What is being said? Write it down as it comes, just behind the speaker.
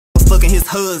his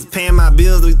husband. Paying my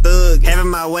bills, we thug. Having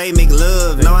my way, make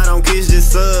love. No, I don't kiss,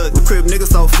 just suck. We Crip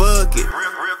niggas, so fuck it.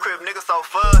 Real Crip niggas, so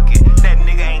fuck it. That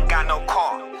nigga ain't got no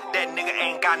car. That nigga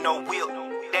ain't got no wheel.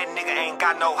 That nigga ain't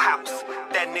got no house.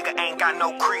 That nigga ain't got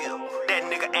no crib. That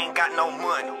nigga ain't got no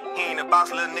money. He ain't a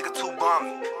boss, little nigga too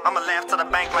bummy. I'ma laugh to the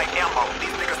bank like Elmo. These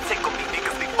niggas tickle me,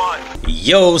 niggas be funny.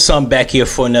 Yo, so I'm back here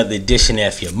for another edition of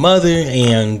F-ya-Motha,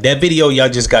 and that video y'all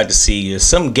just got to see is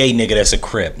some gay nigga that's a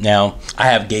Crip. Now, I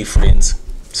have gay friends,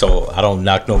 so I don't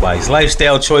knock nobody's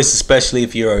lifestyle choice, especially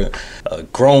if you're a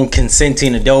grown,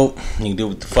 consenting adult. You can do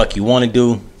what the fuck you want to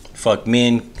do. Fuck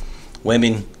men,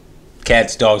 women,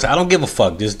 cats, dogs. I don't give a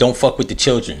fuck. Just don't fuck with the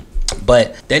children.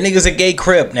 But that nigga's a gay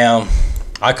Crip. Now,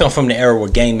 I come from the era where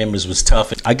gang members was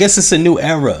tough. I guess it's a new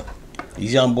era.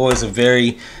 These young boys are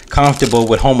very comfortable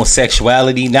with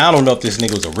homosexuality. Now, I don't know if this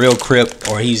nigga was a real Crip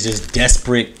or he's just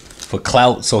desperate for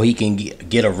clout so he can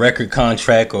get a record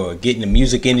contract or get in the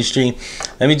music industry.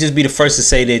 Let me just be the first to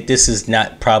say that this is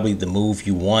not probably the move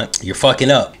you want. You're fucking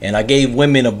up. And I gave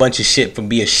women a bunch of shit for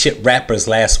being shit rappers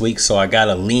last week, so I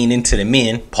gotta lean into the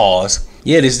men. Pause.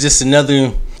 Yeah, there's just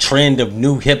another trend of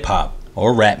new hip-hop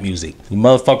or rap music. You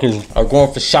motherfuckers are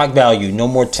going for shock value, no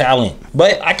more talent.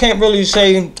 But I can't really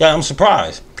say that I'm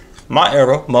surprised. My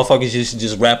era, motherfuckers used to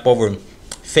just rap over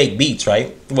fake beats,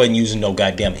 right? Wasn't using no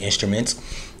goddamn instruments.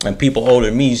 And people older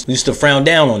than me used to frown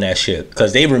down on that shit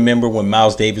because they remember when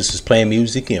Miles Davis was playing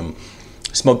music and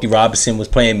Smokey Robinson was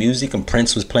playing music and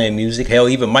Prince was playing music. Hell,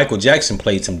 even Michael Jackson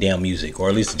played some damn music, or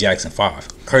at least the Jackson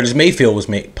 5. Curtis Mayfield was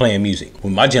playing music.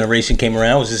 When my generation came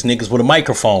around, it was just niggas with a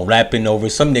microphone rapping over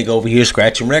some nigga over here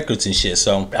scratching records and shit.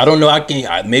 So I don't know.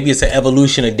 Maybe it's an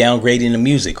evolution of downgrading the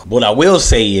music. What I will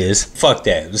say is, fuck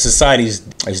that. The society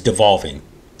is devolving.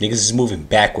 Niggas is moving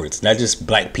backwards. Not just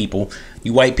black people.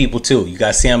 You white people too. You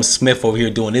got Sam Smith over here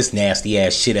doing this nasty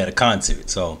ass shit at a concert.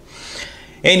 So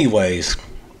anyways,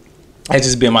 that's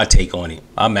just been my take on it.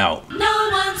 I'm out.